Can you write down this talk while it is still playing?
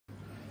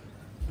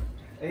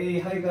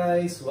Hey, hi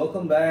guys,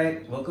 welcome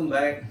back.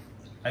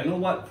 I know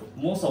what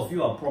most of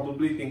you are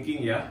probably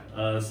thinking, yeah.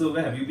 So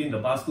where have you been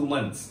the past 2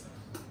 months?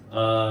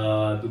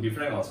 To be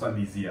frank, I was quite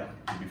busy. There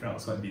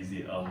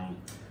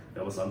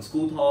were some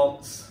school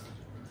talks,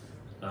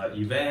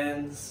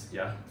 events,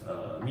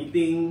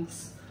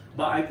 meetings.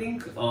 But I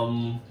think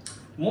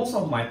most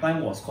of my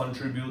time was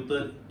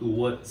contributed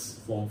towards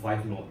Form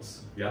 5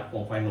 notes.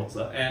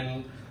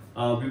 And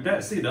with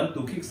that said,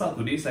 to kickstart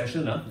today's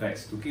session,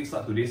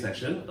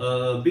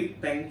 a big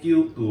thank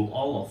you to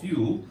all of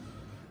you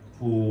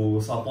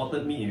who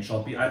supported me in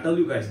Shopee. I tell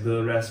you guys,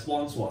 the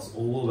response was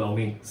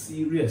overwhelming,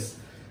 serious.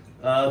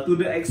 To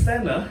the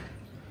extent,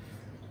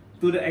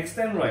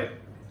 right?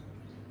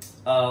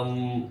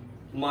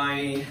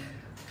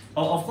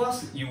 Of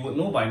course, you would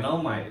know by now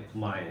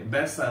my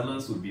best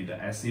sellers would be the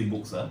essay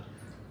books,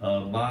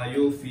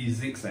 bio,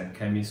 physics, and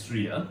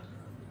chemistry.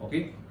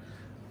 Okay.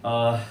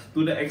 To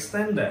the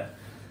extent that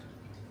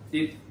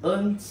it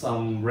earned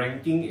some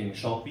ranking in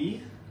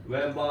Shopee,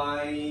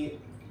 whereby,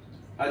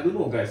 I don't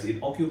know guys, it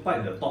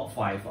occupied the top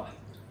 5.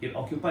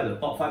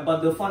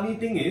 But the funny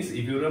thing is,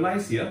 if you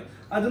realize here,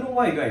 I don't know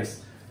why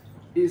guys,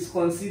 it's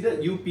considered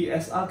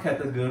UPSR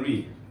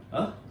category.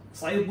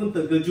 Saya pun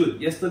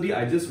terkejut. Yesterday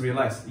I just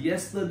realized.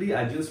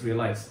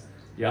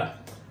 Yeah.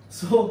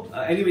 So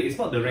anyway, it's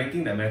not the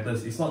ranking that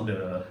matters. It's not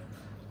the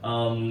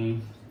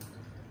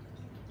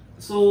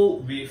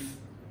so with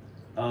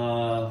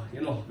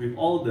with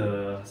all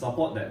the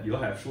support that you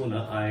have shown,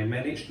 I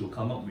managed to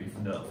come up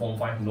with the Form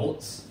 5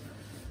 notes.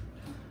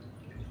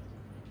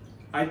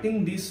 I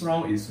think this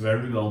round is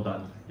very well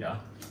done. Yeah.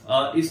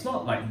 It's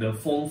not like the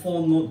Form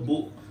 4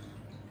 notebook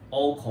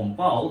all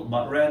compiled,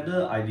 but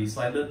rather I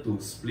decided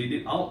to split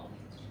it out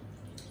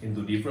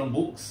into different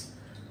books,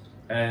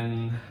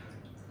 and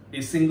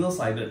it's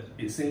single-sided.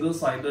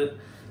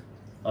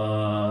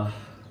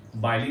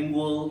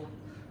 Bilingual,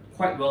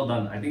 quite well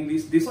done. I think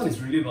this one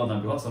is really well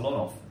done because a lot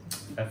of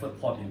effort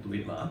poured into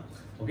it.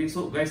 Okay,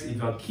 so guys, if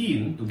you are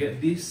keen to get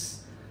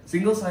this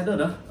single-sided,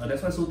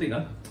 that's why so thick.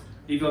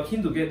 If you are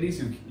keen to get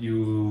this,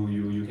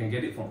 you can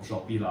get it from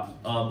Shopee .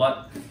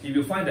 But if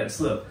you find that,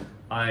 sir,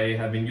 I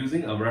have been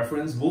using a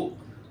reference book,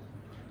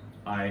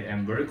 I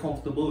am very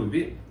comfortable with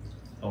it.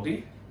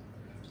 Okay,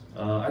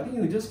 I think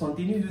you just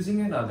continue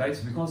using it,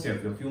 guys, because you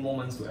have a few more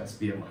months to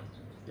SPM.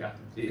 Yeah,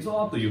 it's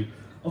all up to you.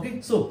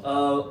 Okay, so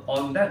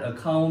on that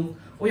account,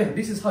 oh yeah,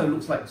 this is how it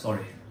looks like.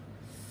 Sorry,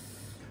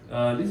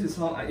 this is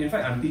how. In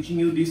fact, I'm teaching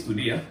you this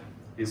today.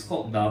 It's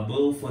called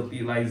double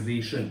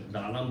fertilization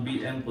dalam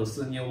BM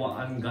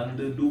persenyawaan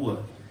ganda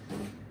dua.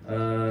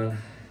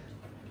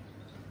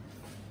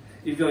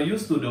 If you're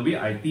used to the way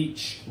I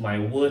teach my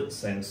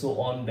words and so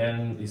on,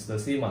 then it's the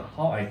same.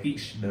 How I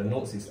teach the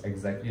notes is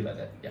exactly like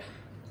that. Yeah.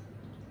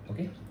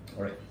 Okay.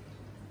 All right.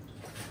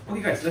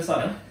 Okay, guys, let's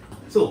start.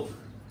 So.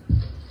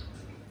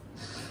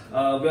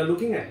 We're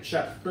looking at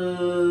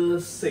chapter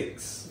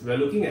 6.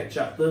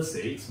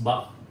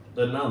 Bab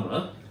 6,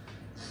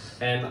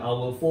 and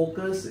our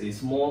focus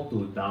is more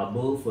to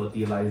double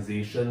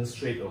fertilization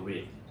straight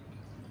away.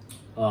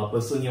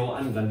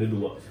 Persenyawaan ganda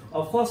dua.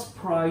 Of course,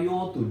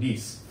 prior to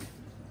this,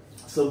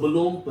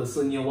 sebelum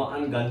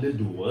persenyawaan ganda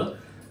dua,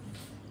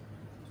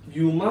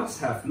 you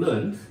must have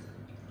learned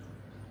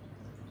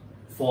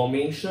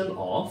formation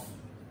of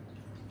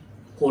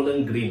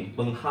pollen grain,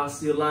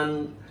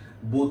 penghasilan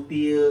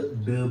butir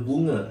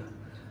berbunga,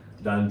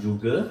 dan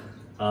juga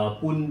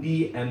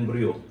pundi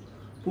embrio.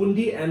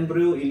 Pundi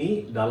embrio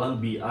ini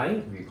dalam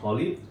BI we call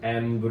it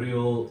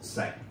embryo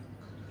sac.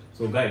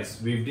 So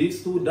guys, with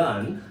these two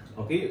done,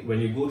 okay,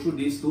 when you go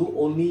through these two,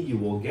 only you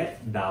will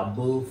get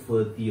double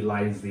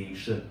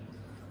fertilization.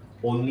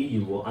 Only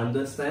you will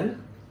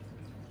understand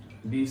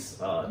this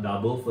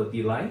double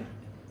fertilization.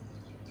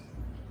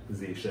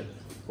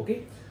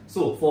 Okay.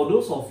 So, for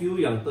those of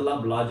you yang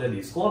telah belajar di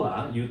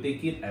sekolah, you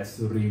take it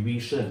as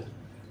revision.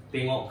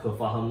 Tengok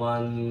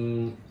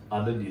kefahaman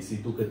ada di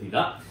situ ke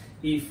tidak.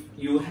 If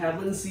you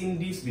haven't seen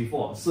this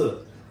before,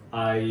 sir,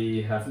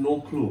 I have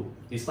no clue.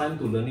 It's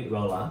time to learn it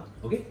well,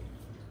 okay?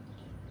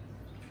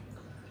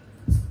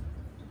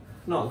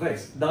 Now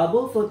guys,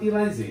 double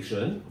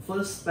fertilization,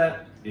 first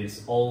step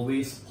is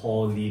always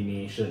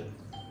pollination.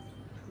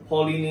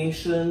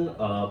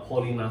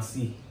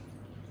 Pollinasi.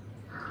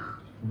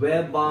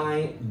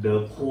 Whereby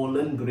the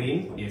pollen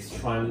grain is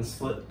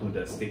transferred to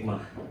the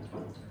stigma.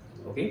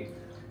 Okay,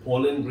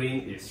 pollen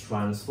grain is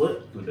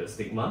transferred to the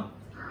stigma.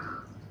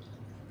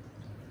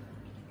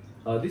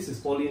 This is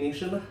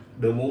pollination.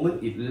 The moment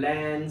it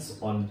lands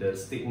on the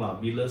stigma,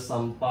 bila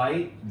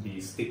sampai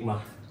di stigma,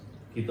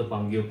 kita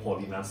panggil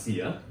pollinasi.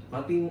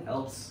 Nothing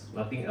else.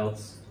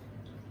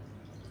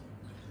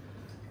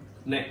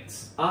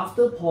 Next,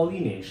 after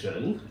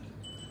pollination,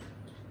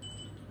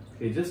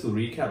 okay, just to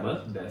recap,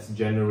 there's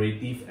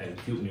generative and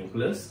tube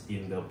nucleus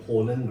in the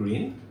pollen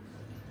grain.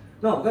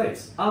 Now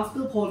guys,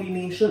 after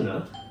pollination,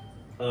 a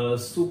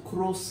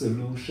sucrose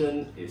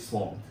solution is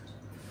formed.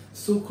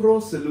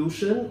 Sucrose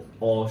solution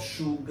or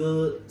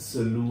sugar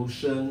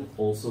solution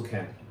also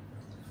can.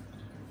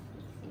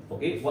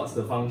 Okay, what's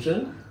the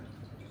function?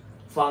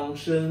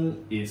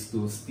 function is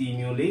to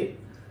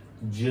stimulate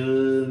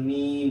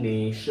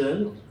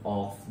germination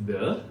of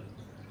the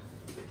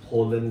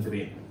pollen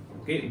grain.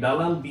 Okay,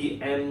 dalam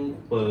BM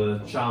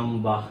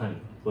percambahan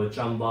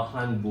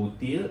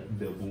butir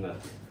berbunga.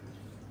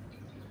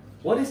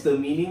 What is the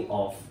meaning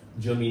of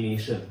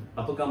germination?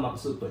 Apakah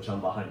maksud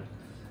percambahan?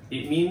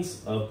 It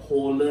means a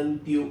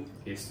pollen tube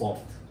is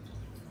formed.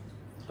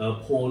 A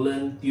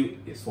pollen tube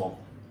is formed.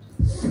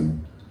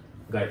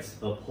 Guys,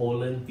 a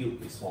pollen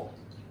tube is formed.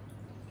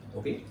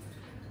 Okay?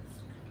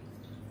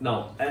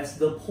 Now, as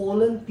the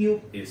pollen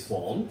tube is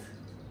formed,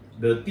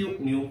 the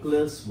tube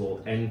nucleus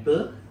will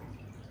enter.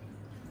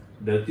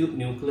 The tube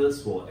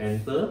nucleus will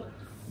enter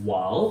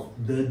while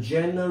the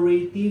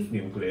generative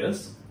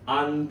nucleus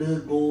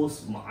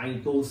undergoes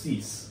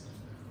mitosis.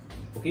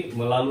 Okay,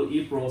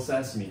 melalui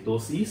proses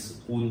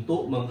mitosis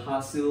untuk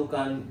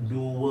menghasilkan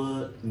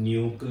dua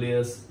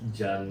nukleus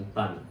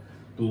jantan.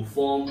 To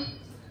form,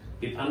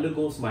 it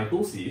undergoes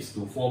mitosis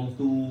to form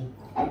two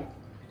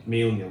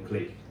male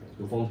nuclei.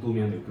 To form two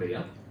male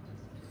nuclei. Yeah?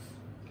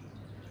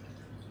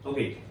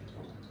 Okay.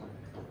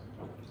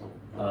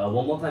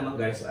 One more time,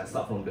 guys. I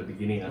start from the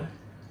beginning.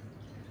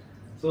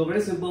 So very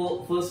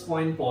simple. First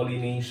point,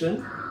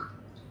 pollination.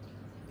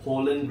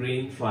 Pollen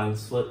grain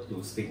transferred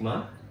to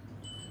stigma.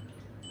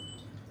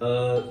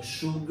 A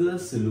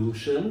sugar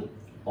solution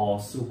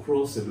or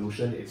sucrose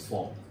solution is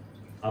formed.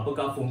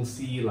 Apakah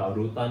fungsi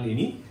larutan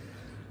ini?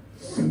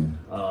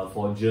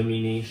 For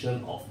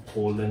germination of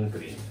pollen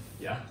grain.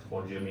 Yeah,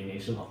 for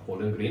germination of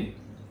pollen grain.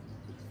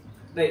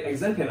 The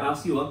exam can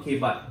ask you, okay,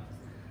 but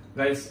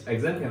guys,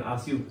 exam can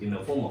ask you in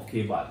the form of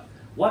K-bar.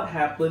 What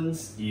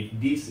happens if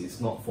this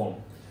is not formed?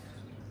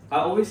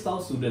 I always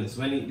tell students,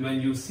 when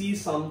you see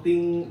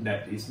something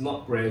that is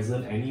not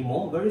present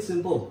anymore, very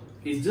simple.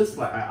 It's just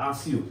like I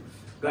ask you,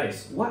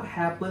 guys, what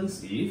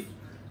happens if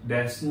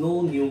there's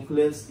no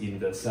nucleus in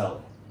the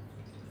cell?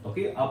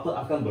 Okay,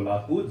 apa akan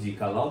berlaku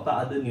jikalau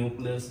tak ada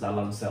nucleus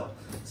dalam sel?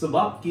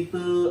 Sebab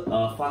kita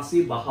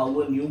fasih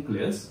bahawa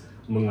nucleus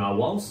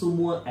mengawal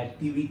semua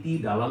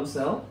aktiviti dalam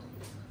sel.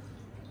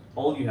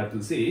 All you have to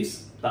say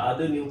is, tak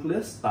ada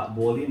nucleus, tak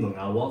boleh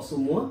mengawal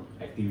semua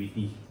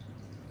aktiviti.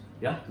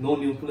 Yeah, no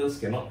nucleus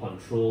cannot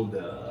control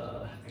the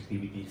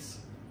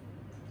activities.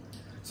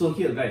 So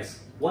here,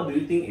 guys, what do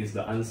you think is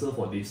the answer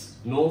for this?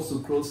 No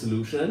sucrose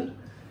solution,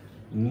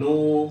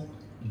 no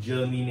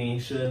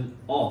germination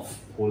of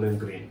pollen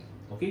grain.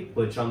 Okay,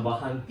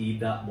 percambahan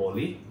tidak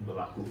boleh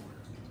berlaku.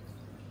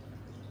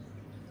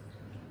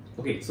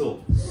 Okay,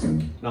 so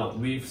now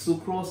with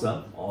sucrose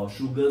or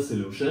sugar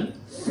solution,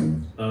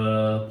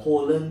 a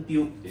pollen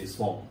tube is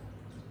formed.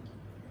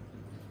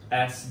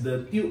 As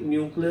the tube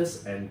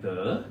nucleus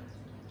enter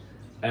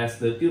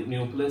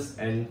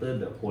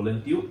the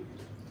pollen tube,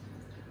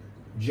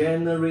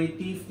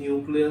 generative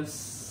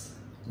nucleus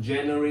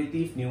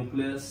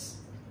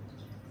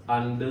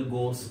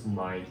undergoes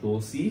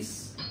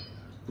mitosis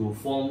to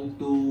form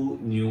two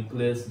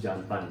nucleus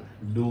jantan,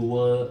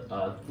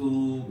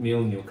 two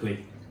male nuclei.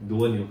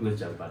 Dua nucleus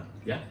jantan,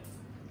 yeah.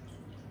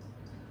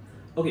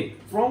 Okay,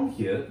 from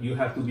here you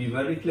have to be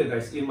very clear,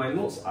 guys. In my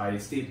notes, I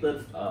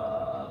stated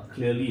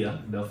clearly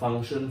the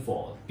function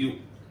for tube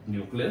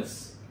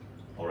nucleus.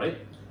 All right.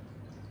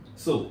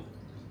 So,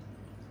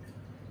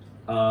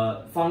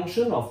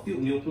 function of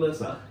tube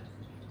nucleus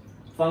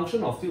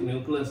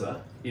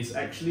is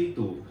actually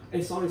to.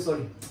 Sorry,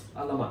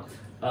 alamak.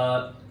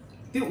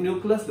 Tube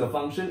nucleus, the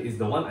function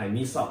is the one I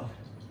miss out.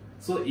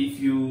 So if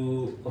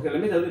you, okay,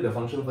 let me tell you the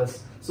function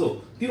first.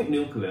 So tube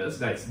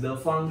nucleus, guys, the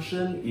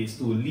function is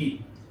to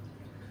lead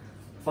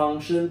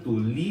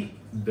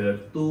the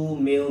two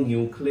male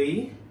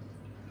nuclei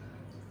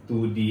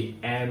to the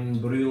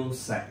embryo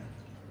sac.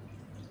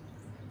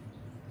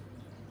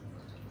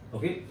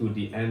 Okay, to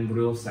the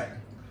embryo sac.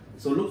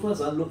 So look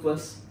first.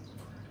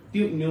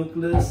 Tube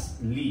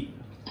nucleus lead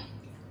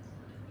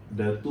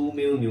the two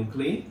male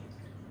nuclei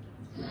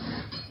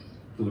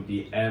to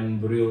the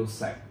embryo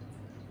sac.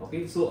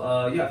 Okay, so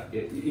yeah,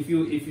 if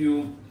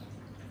you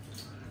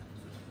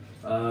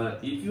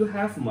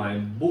have my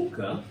book,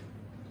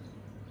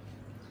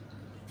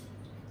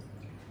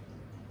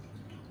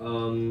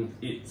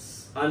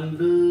 it's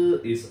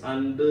under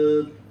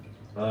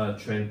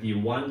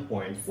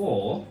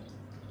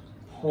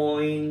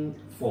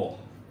 21.4.4.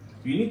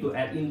 You need to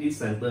add in this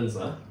sentence.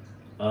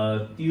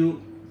 Tube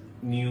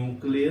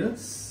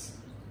nucleus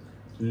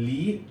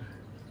lead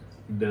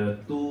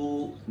the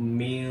two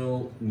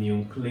male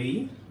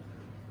nuclei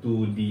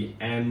to the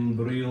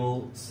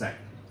embryo sac.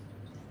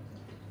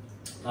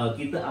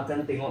 Kita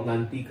akan tengok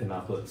nanti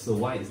kenapa. So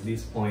why is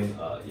this point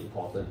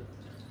important?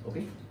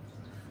 Okay,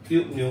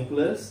 tube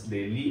nucleus,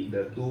 they lead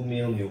the two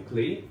male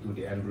nuclei to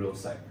the embryo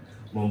sac,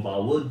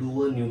 membawa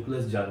dua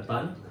nukleus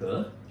jantan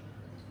ke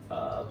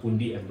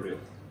pundi embryo.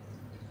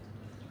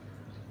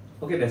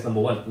 Okay, that's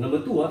number one.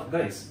 Number two,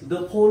 guys,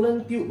 the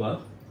pollen tube,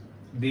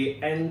 they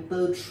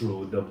enter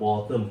through the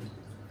bottom.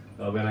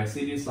 When I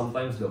say this,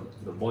 sometimes the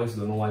boys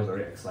don't know why I'm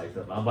very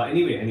excited. But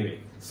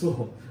anyway,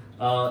 so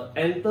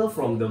enter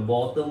from the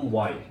bottom.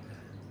 Why?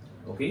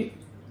 Okay,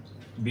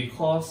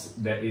 Because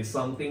there is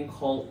something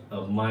called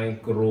a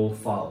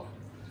microfile.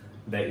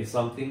 There is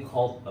something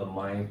called a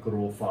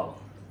microfile.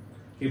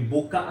 Okay,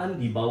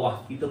 bukaan di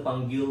bawah kita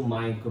panggil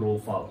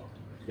microfile.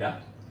 Yeah.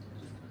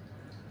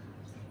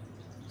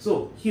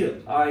 So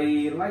here,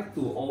 I like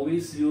to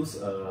always use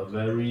a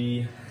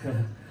very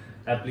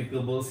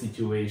applicable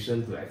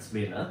situation to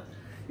explain.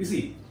 You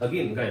see,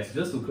 again guys,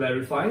 just to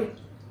clarify,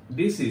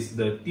 this is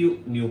the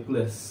tube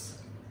nucleus.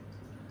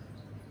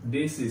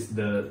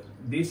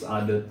 These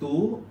are the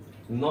two,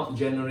 not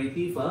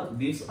generative,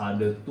 these are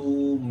the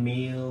two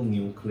male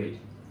nuclei.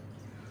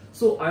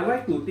 So I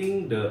like to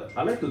think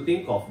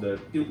of the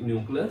tube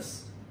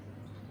nucleus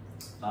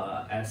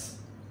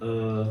as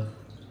a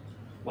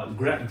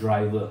grab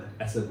driver,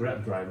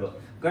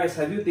 Guys,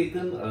 have you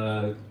taken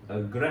a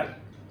grab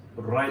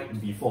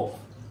ride before?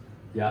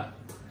 Yeah.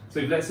 So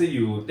if let's say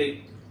you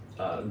take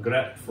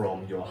grab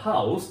from your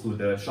house to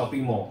the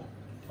shopping mall,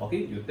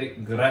 okay, you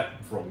take grab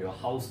from your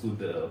house to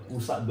the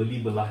pusat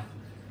beli belah.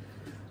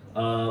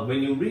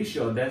 When you reach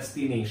your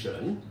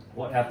destination,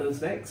 what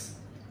happens next?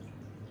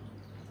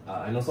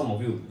 I know some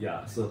of you,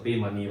 yeah, so pay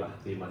money,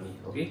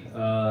 okay?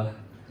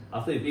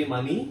 After you pay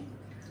money,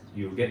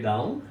 you get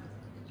down.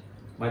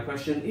 My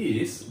question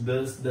is,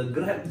 does the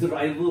Grab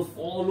driver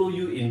follow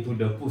you into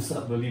the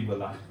pusat beli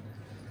belah?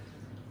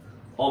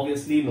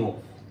 Obviously no.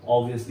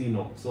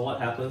 So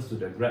what happens to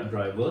the Grab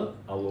driver?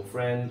 Our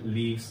friend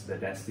leaves the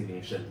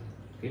destination.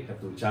 Okay, have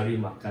to cari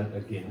makan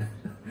again.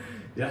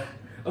 Yeah.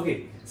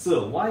 Okay,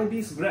 so why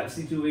this Grab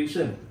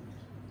situation?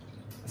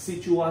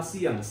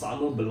 Situasi yang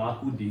sama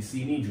berlaku di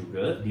sini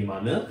juga, di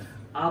mana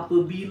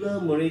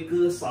apabila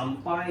mereka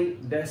sampai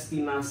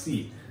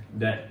destinasi,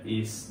 that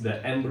is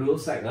the embryo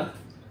sac,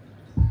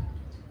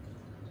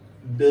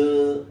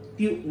 the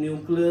tube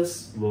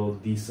nucleus will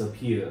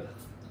disappear.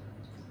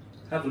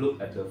 Have a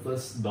look at the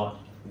first dot,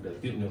 the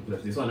tube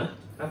nucleus. This one,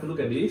 have a look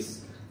at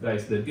this,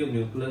 guys. The tube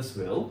nucleus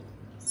will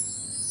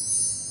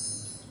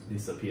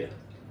disappear.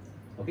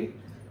 Okay.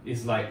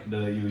 It's like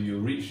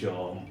you reach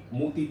your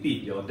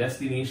mutiti, your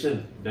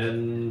destination,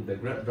 then the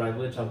Grab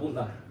driver cabut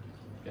lah.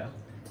 Yeah.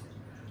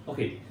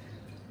 Okay.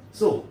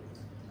 So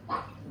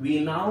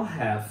we now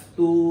have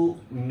two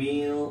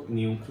male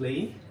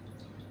nuclei.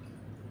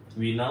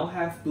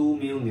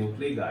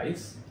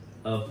 Guys.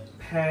 A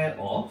pair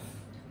of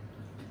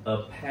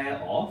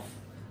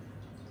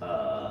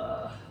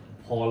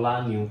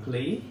polar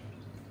nuclei.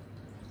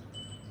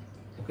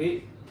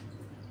 Okay.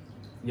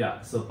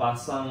 Yeah,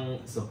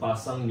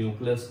 sepasang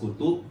nucleus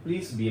kutub.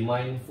 Please be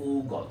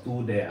mindful, got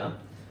two there,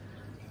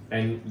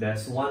 and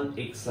there's one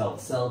egg cell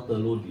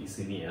telur di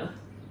sini ya.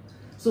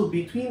 So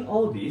between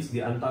all this, di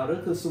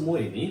antara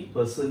kesemua ini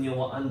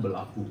persenyawaan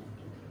berlaku.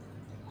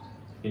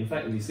 In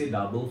fact, we say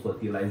double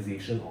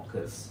fertilization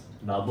occurs.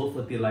 Double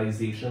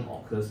fertilization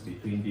occurs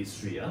between these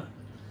three.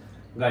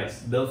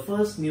 Guys, the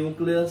first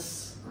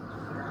nucleus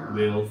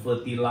will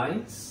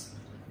fertilize.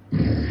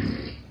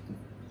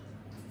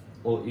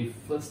 Oh, if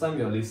first time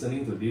you're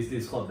listening to this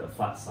is called the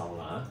fart sound.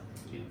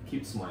 It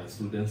keeps my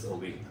students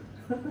awake.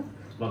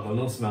 But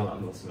no smell.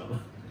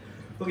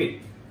 Okay,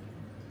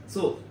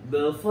 so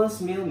the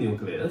first male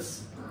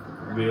nucleus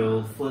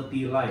will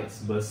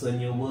fertilize,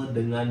 bersenyawa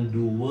dengan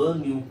dua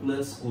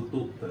nucleus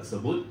kutub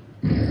tersebut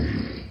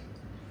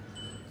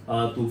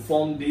to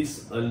form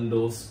this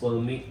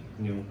endospermic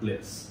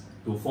nucleus.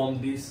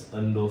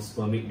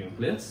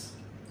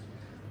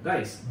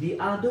 Guys, the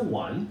other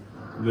one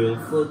will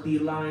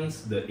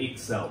fertilize the egg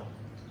cell.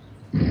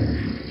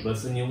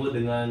 Bersenyawa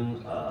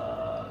dengan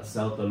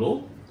sel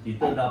telur,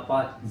 kita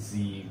dapat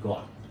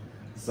zygote.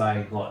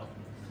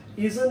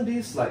 Isn't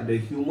this like the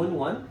human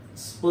one?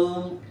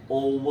 Sperm,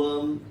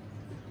 ovum,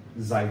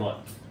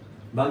 zygote.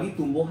 Bagi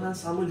tumbuhan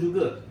sama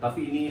juga,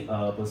 tapi ini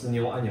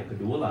persenyawaan yang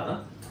kedua lah.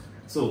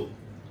 So,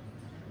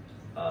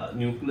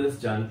 nucleus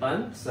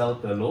jantan, sel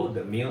telur,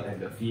 the male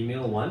and the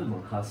female one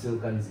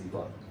menghasilkan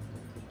zygote.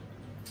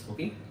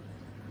 Okay?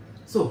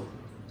 So,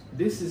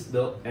 this is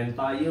the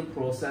entire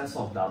process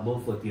of double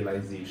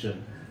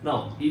fertilization.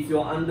 Now, if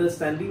your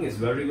understanding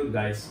is very good,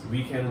 guys,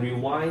 we can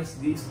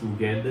revise this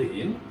together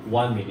in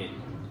 1 minute.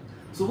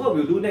 So what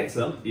we'll do next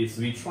is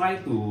we try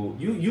to,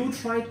 you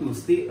try to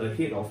stay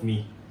ahead of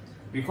me,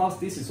 because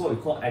this is what we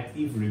call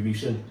active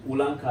revision,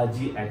 ulang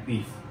kaji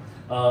active.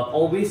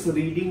 Always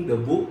reading the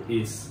book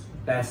is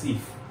passive.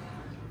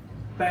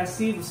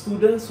 Passive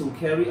students who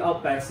carry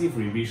out passive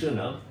revision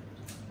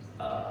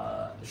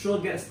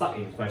sure get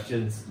stuck in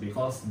questions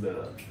because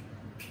the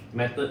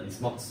method is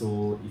not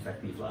so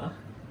effective.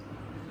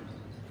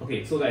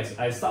 Okay, so guys,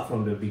 I start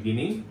from the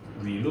beginning.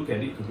 We look at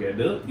it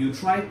together. You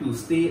try to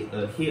stay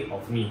ahead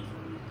of me.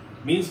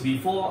 Means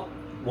before,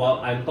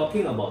 while I'm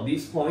talking about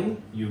this point,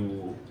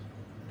 you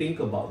think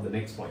about the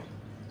next point.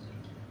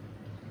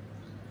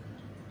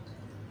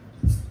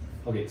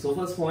 Okay, so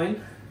first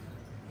point,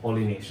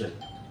 pollination.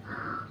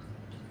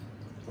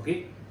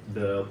 Okay,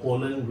 the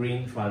pollen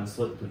grain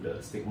transferred to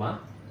the stigma.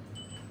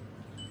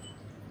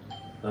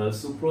 A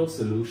sucrose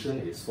solution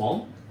is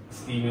formed,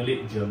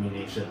 stimulate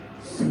germination.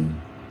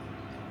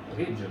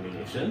 Okay,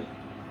 germination.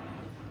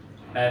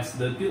 As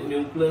the tube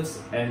nucleus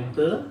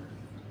enter,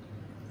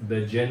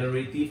 the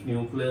generative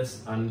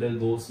nucleus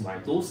undergoes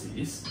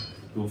mitosis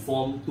to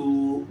form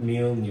two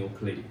male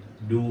nuclei,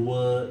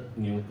 dual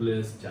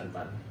nucleus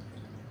jantan.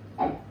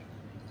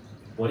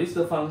 What is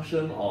the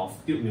function of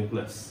tube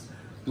nucleus?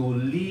 To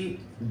lead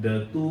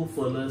the two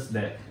furthers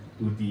that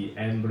to the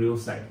embryo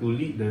sac, to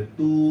lead the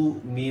two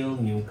male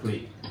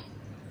nuclei,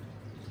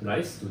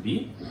 guys, to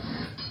the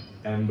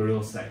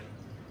embryo sac.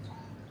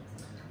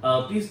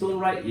 Please don't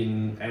write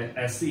in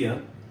essay.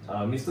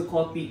 Mr.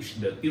 Khor teach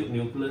the tube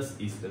nucleus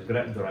is the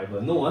grab driver.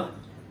 No,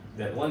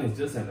 that one is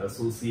just an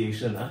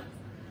association.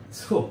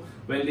 So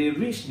when they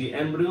reach the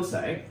embryo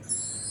sac,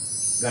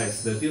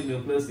 guys, the tube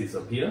nucleus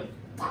disappear.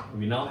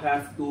 We now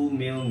have two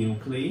male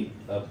nuclei,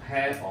 a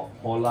pair of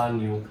polar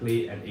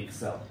nuclei and egg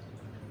cell.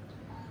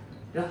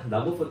 Yeah,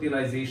 double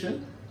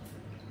fertilization.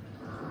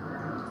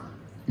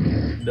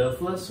 The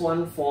first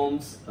one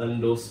forms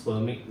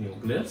endospermic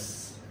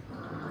nucleus.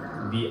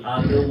 The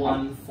other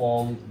one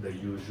formed the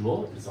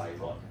usual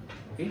zygote.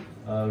 Okay,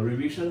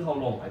 revision how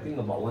long? I think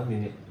about 1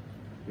 minute.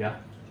 Yeah.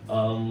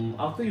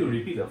 After you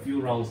repeat a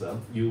few rounds,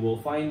 you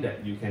will find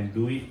that you can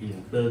do it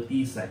in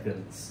 30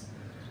 seconds.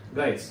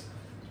 Guys,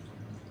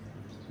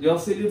 your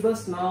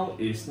syllabus now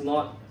is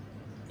not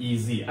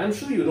easy. I'm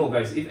sure you know,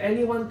 guys. If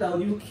anyone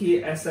tell you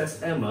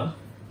KSSM,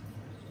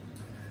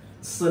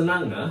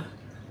 senang,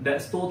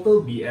 that's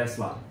total BS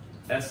lah.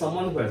 As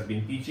someone who has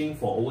been teaching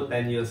for over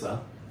 10 years,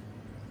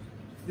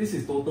 this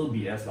is total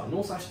BS lah.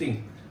 No such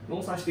thing.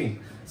 No such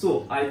thing.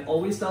 So I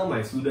always tell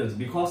my students,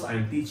 because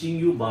I'm teaching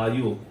you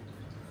bio.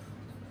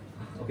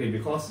 Okay,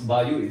 because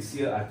bio is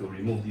here, I have to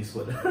remove this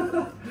word.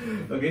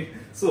 Okay,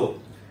 so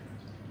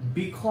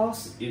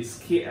because it's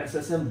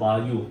KSSM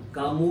bio,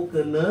 kamu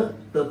kena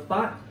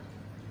tepat.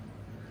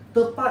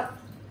 Tepat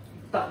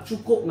tak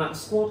cukup nak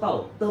score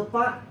tau.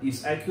 Tepat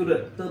is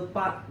accurate.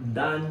 Tepat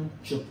dan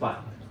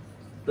cepat.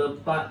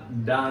 Tepat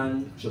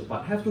dan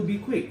cepat. Have to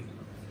be quick.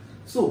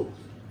 So,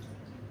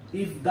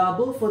 if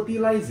double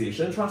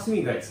fertilization, trust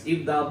me guys,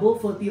 if double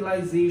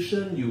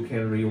fertilization you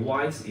can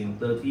revise in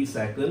 30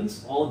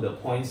 seconds, all the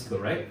points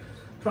correct,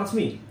 trust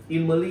me,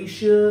 in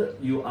Malaysia,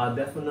 you are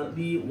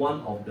definitely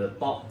one of the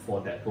top for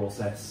that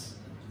process.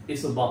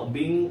 It's about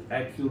being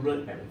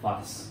accurate and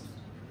fast.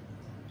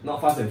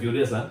 Not fast and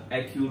furious,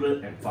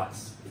 accurate and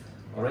fast.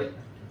 Alright?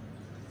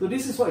 So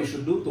this is what you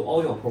should do to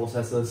all your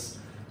processes.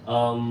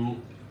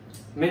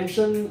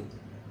 Mention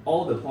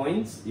all the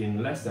points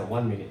in less than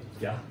 1 minute.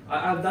 Yeah,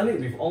 I've done it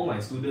with all my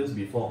students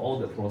before. All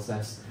the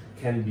process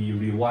can be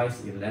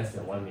revised in less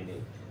than 1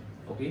 minute.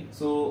 Okay,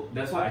 so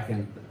that's why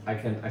I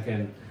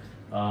can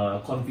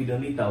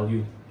confidently tell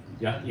you.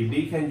 Yeah, if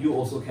they can, you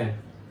also can.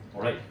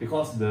 All right,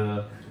 because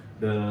the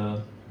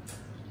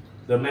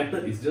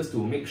method is just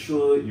to make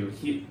sure you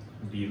hit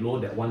below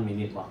that 1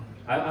 minute mark.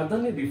 I've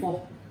done it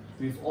before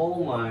with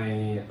all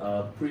my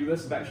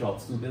previous batch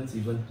of students.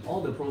 Even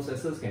all the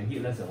processes can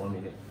hit less than 1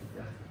 minute.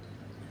 Yeah.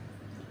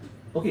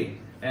 Okay,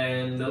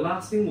 and the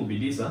last thing will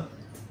be this.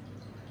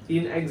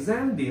 In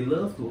exam, they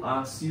love to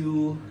ask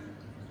you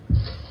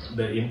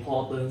the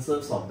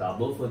importances of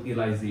double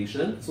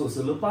fertilization. So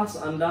selepas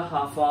anda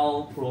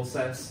hafal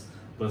proses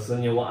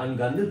persenyawaan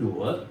ganda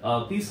dua,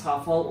 please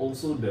hafal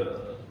also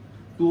the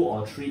 2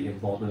 or 3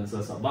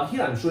 importances. But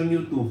here I'm showing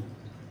you 2.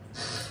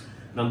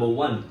 Number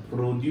 1,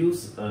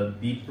 produce a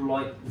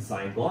diploid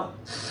zygote.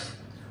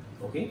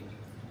 Okay,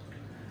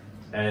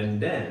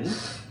 and then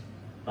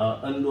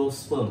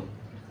endosperm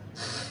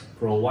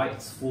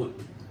provides food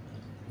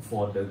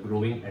for the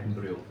growing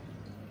embryo.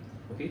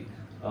 Okay,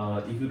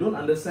 if you don't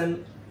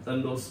understand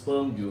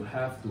endosperm, you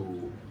have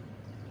to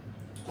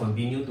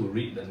continue to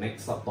read the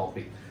next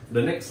subtopic. The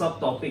next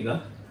subtopic,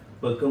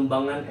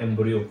 perkembangan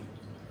embryo,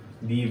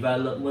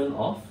 development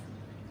of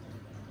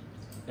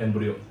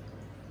embryo.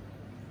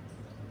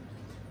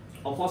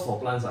 Of course, for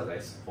plants,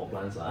 guys. For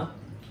plants,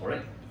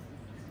 alright.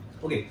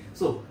 Okay,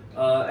 so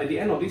at the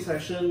end of this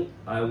session,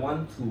 I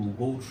want to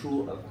go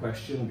through a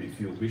question with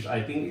you, which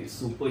I think is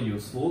super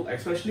useful,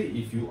 especially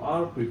if you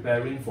are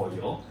preparing for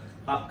your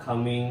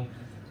upcoming.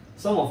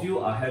 Some of you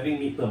are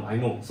having midterm,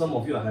 I know. Some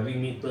of you are having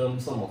midterm,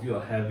 some of you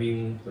are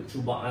having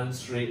percubaan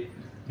straight.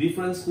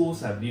 Different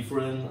schools have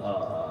different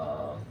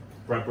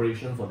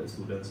preparation for the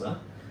students.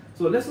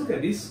 So let's look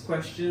at this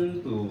question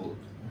to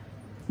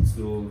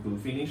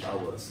finish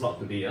our slot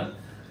today.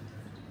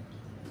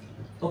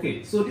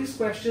 Okay, so this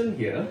question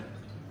here.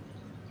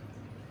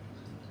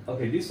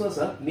 Okay, this was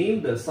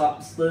name the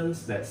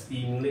substance that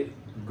stimulate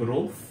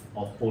growth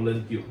of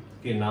pollen tube.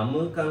 Okay,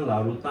 namakan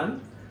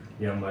larutan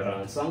yang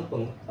merangsang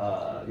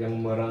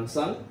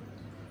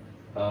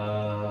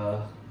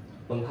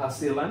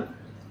penghasilan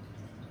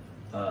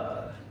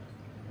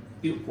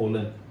tube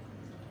pollen.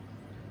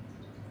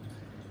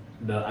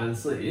 The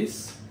answer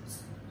is,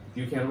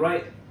 you can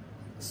write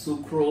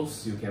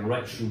sucrose, you can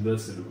write sugar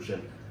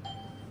solution.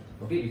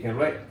 Okay, you can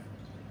write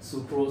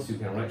sucrose, you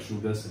can write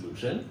sugar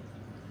solution.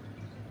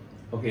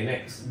 Okay,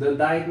 next, the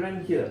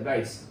diagram here,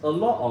 guys. A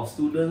lot of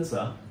students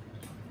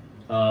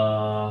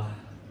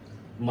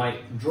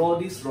might draw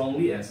this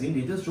wrongly, as in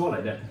they just draw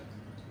like that.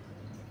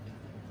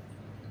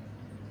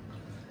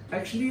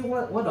 actually,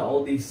 what are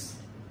all these?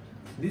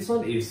 This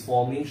one is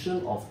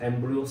formation of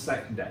embryo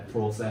sac that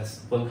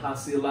process,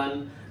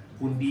 penghasilan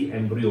pundi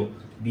embryo,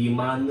 di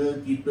mana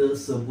kita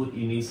sebut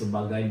ini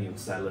sebagai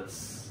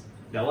nucellus.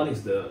 That one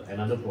is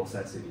another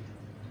process ini.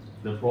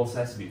 The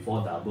process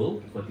before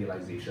double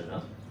fertilization.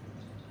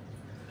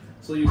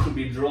 So you should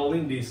be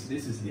drawing this.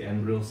 This is the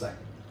embryo sac.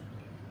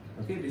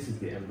 Okay, this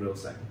is the embryo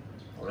sac.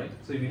 Alright,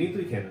 so if you need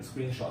to, you can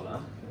screenshot.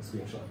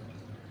 Screenshot.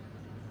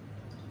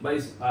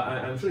 But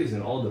I'm sure it's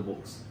in all the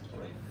books.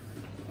 Alright.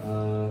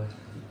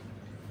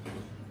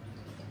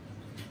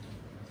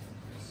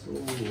 So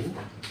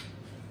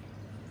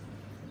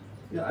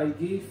yeah, I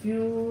gave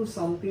you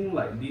something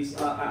like this.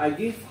 I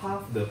gave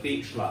half the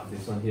page lah.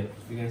 This one here.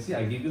 You can see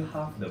I gave you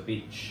half the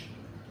page.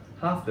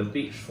 Half the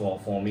page for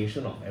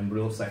formation of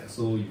embryo sac.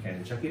 So you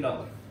can check it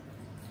out.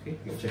 Okay,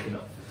 you can check it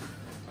out.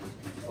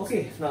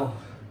 Okay, now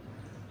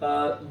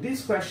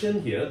this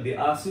question here, they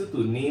ask you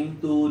to name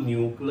two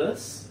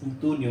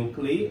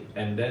nuclei,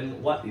 and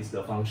then what is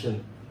the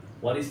function?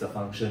 What is the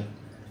function?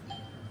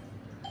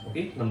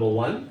 Okay, number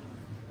one,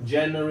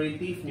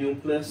 generative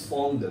nucleus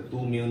form the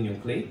two male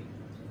nuclei.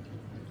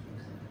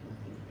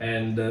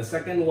 And the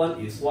second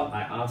one is what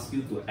I asked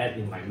you to add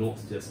in my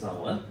notes just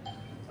now.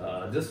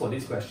 Just for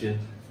this question,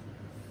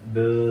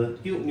 the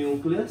tube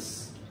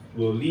nucleus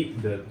will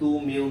lead the two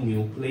male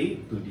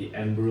nuclei to the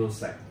embryo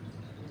sac.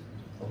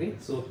 Okay,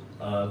 so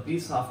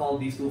please hafal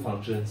these two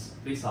functions.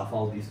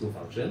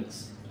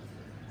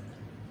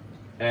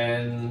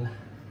 And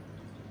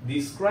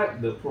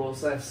describe the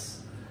process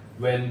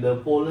when the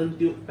pollen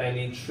tube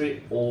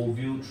penetrate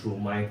ovule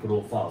through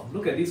microfile.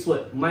 Look at this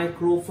word.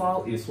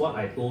 Microfile is what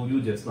I told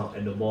you just now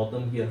at the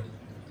bottom here.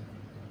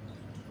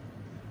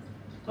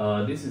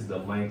 This is the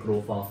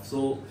microfile.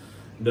 So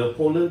the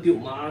pollen tube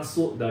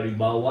masuk dari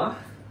bawah,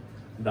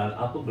 dan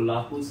apa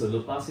berlaku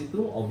selepas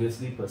itu?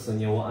 Obviously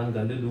persenyawaan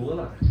ganda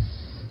dua lah.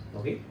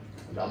 Okay,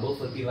 double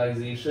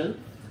fertilization,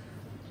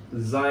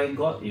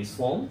 zygote is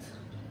formed,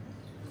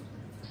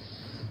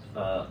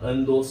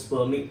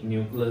 endospermic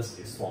nucleus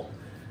is formed.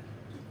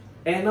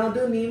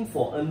 Another name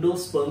for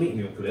endospermic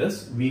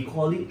nucleus, we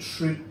call it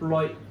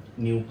triploid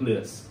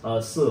nucleus.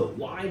 Sir,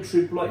 why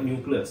triploid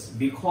nucleus?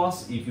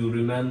 Because if you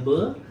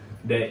remember,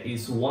 there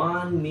is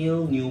one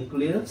male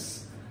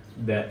nucleus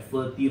that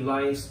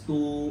fertilize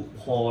two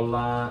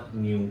polar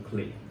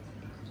nuclei.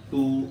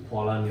 Two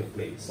polar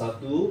nuclei.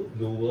 Satu,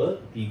 dua,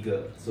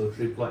 tiga. So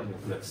triploid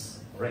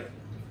nucleus. Alright.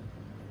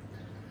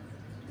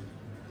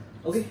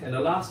 Okay, and the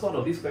last part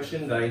of this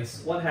question,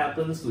 guys, what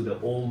happens to the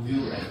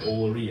ovule and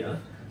ovary?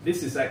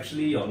 This is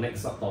actually your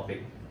next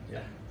subtopic.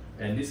 Yeah.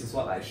 And this is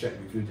what I shared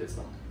with you just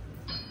now.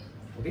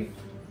 Okay?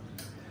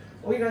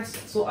 Okay, guys,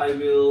 so I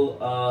will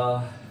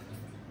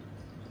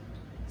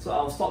so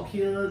I'll stop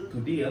here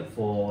today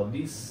for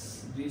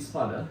this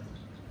part.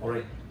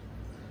 Alright.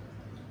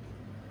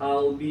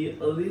 I'll be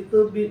a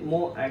little bit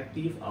more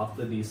active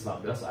after this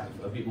lab because I have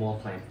a bit more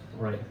time.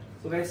 Alright.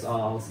 So guys,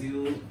 I'll see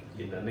you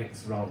in the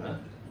next round.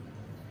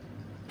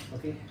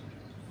 Okay.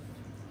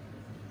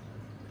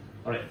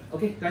 Alright.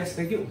 Okay guys,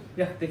 thank you.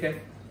 Yeah, take care.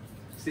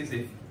 Stay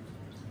safe.